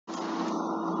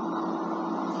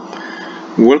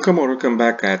Welcome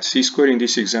back at C-square. In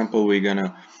this example, we're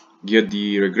gonna get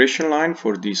the regression line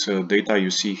for this data you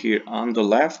see here on the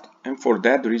left, and for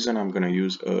that reason I'm gonna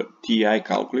use a TI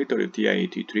calculator, a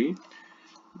TI-83.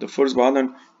 The first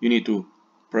button you need to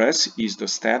press is the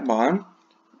stat button.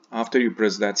 After you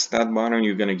press that stat button,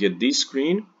 you're gonna get this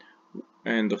screen,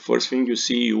 and the first thing you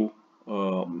see, you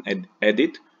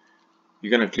edit.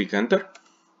 You're gonna click enter,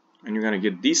 and you're gonna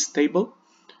get this table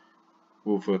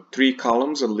with three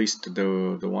columns, at least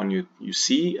the one you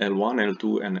see, L1,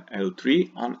 L2 and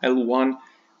L3. On L1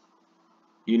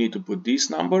 you need to put these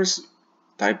numbers,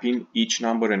 type in each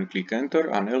number and click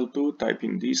enter. On L2 type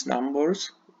in these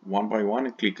numbers one by one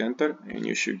and click enter, and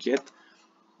you should get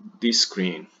this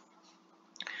screen.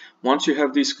 Once you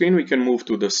have this screen, we can move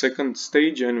to the second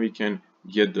stage and we can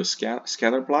get the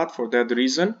scatter plot. For that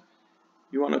reason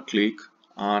you want to click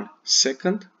on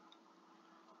second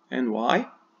and Y,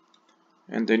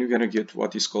 and then you're gonna get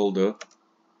what is called the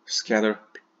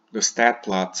stat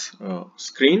plot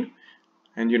screen.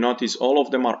 And you notice all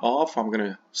of them are off. I'm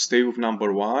gonna stay with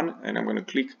number one, and I'm gonna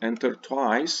click enter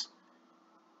twice,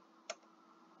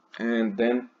 and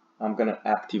then I'm gonna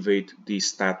activate the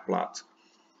stat plot.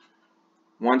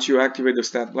 Once you activate the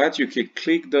stat plot, you can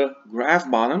click the graph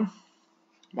button,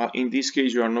 but in this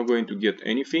case you are not going to get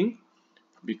anything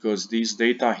because these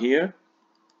data here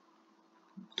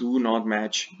do not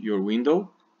match your window.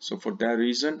 So for that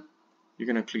reason you're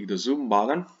gonna click the zoom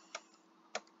button,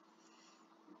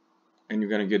 and you're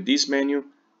gonna get this menu,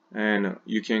 and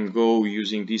you can go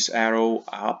using this arrow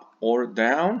up or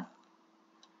down,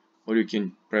 or you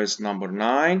can press number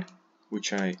 9,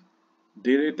 which I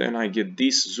did it, and I get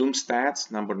this zoom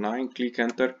stats number 9. Click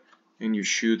enter, and you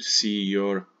should see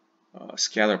your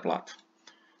scatter plot.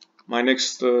 My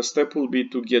next step will be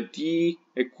to get the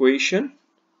equation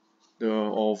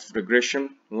of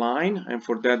regression line, and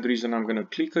for that reason I'm going to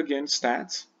click again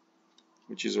stats,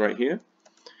 which is right here,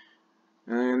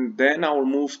 and then I will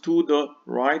move to the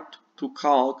right to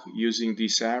calc using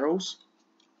these arrows,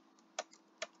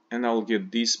 and I will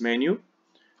get this menu.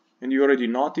 And you already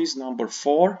notice number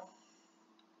 4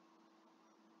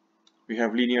 we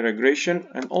have linear regression,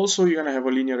 and also you're gonna have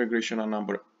a linear regression on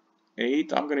number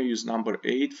 8. I'm gonna use number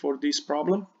 8 for this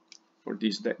problem, for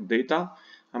this data.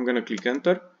 I'm gonna click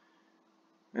enter,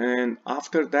 and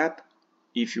after that,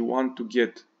 if you want to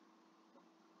get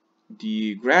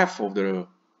the graph of the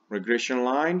regression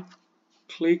line,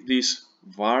 click this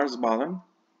vars button,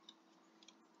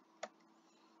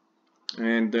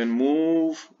 and then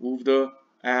move with the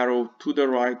arrow to the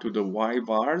right to the Y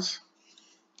bars.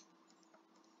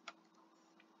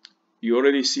 You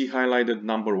already see highlighted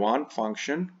number 1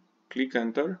 function. Click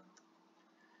enter.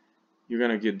 You're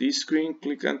gonna get this screen.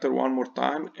 Click enter one more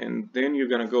time, and then you're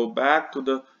gonna go back to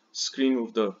the screen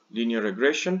with the linear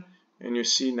regression, and you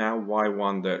see now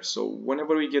Y1 there. So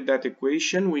whenever we get that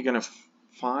equation, we're gonna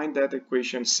find that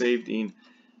equation saved in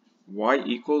Y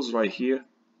equals right here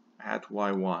at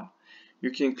Y1.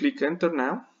 You can click enter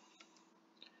now,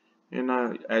 and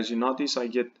as you notice, I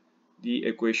get the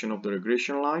equation of the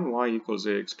regression line. Y equals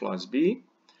ax plus b.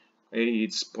 A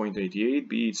is 0.88,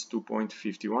 b is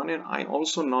 2.51, and I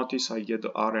also notice I get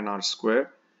the r and r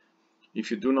square.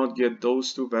 If you do not get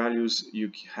those two values,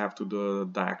 you have to do the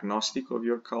diagnostic of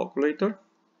your calculator.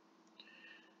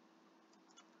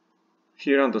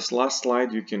 Here on this last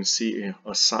slide you can see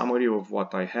a summary of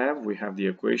what I have. We have the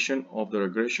equation of the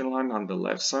regression line on the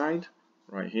left side.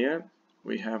 Right here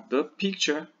we have the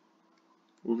picture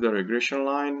with the regression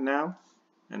line now,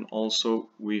 and also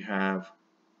we have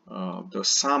the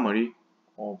summary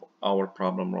of our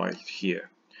problem right here.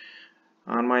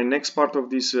 On my next part of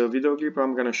this video clip,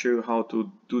 I'm going to show you how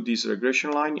to do this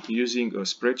regression line using a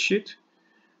spreadsheet.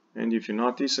 And if you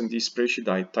notice, in this spreadsheet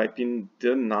I type in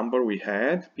the number we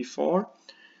had before,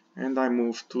 and I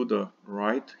move to the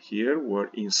right here where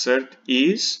insert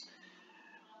is,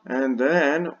 and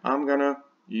then I'm gonna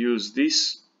use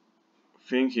this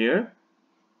thing here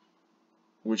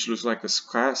which looks like a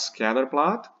scatter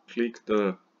plot. Click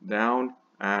the down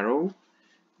arrow,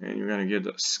 and you're gonna get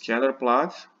the scatter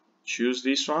plot. Choose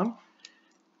this one,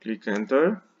 click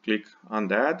enter, click on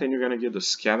that, and you're gonna get the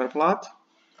scatter plot,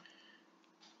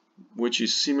 which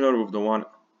is similar with the one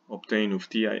obtained with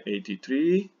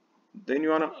TI-83. Then you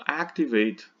want to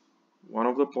activate one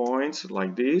of the points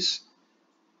like this,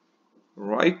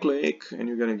 right click, and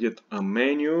you're gonna get a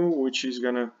menu which is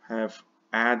gonna have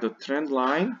add a trend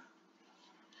line,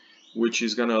 which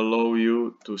is gonna allow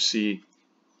you to see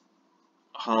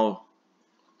how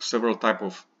several type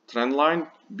of trend line.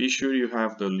 Be sure you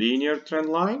have the linear trend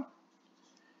line,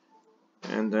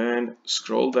 and then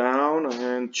scroll down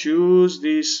and choose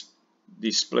this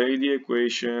display the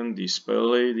equation,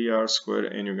 display the R square,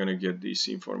 and you're gonna get this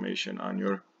information on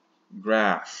your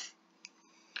graph.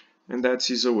 And that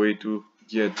is a way to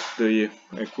get the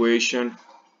equation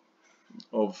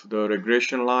of the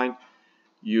regression line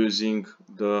using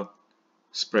the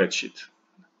spreadsheet.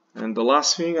 And the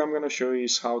last thing I'm going to show you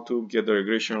is how to get the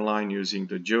regression line using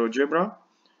the Geogebra.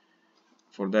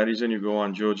 For that reason, you go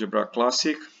on Geogebra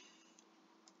Classic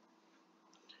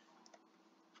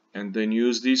and then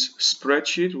use this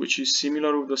spreadsheet, which is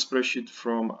similar with the spreadsheet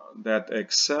from that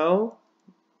Excel.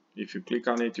 If you click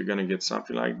on it, you're going to get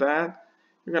something like that.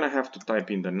 You're going to have to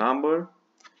type in the number,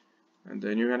 and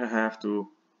then you're going to have to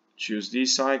choose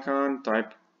this icon,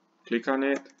 click on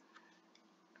it,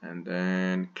 and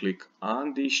then click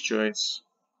on this choice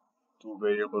to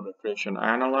variable regression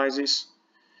analysis,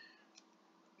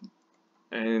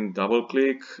 and double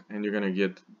click, and you're gonna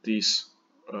get this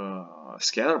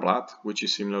scatter plot, which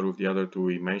is similar with the other two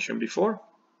we mentioned before.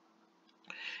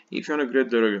 If you want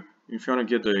to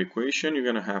get the equation, you're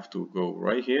gonna have to go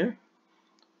right here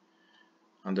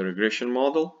on the regression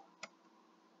model.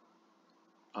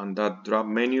 On that drop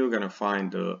menu, you're gonna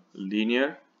find the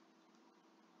linear.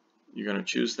 You're gonna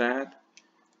choose that.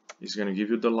 It's gonna give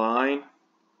you the line,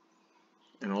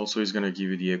 and also it's gonna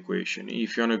give you the equation.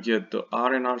 If you want to get the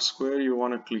R and R square, you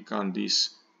want to click on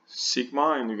this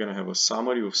sigma, and you're gonna have a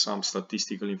summary with some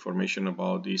statistical information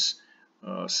about this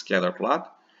scatter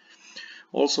plot.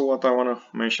 Also, what I want to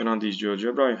mention on this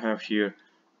Geogebra, I have here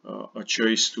a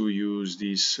choice to use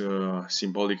this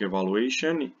symbolic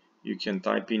evaluation. You can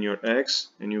type in your X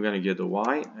and you're gonna get a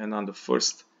Y, and on the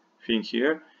first thing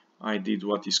here I did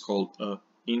what is called a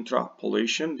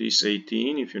intrapolation. This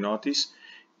 18, if you notice,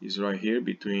 is right here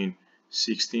between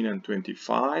 16 and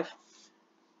 25,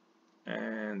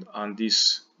 and on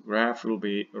this graph will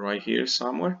be right here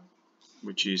somewhere,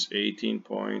 which is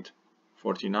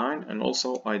 18.49, and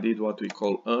also I did what we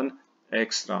call an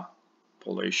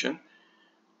extrapolation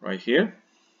right here.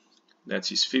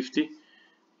 That is 50.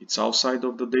 It's outside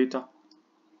of the data,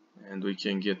 and we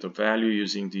can get a value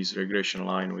using this regression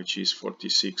line, which is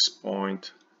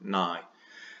 46.9.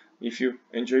 If you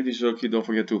enjoyed this video, don't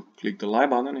forget to click the like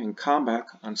button and come back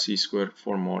on C-Square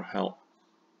for more help.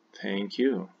 Thank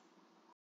you.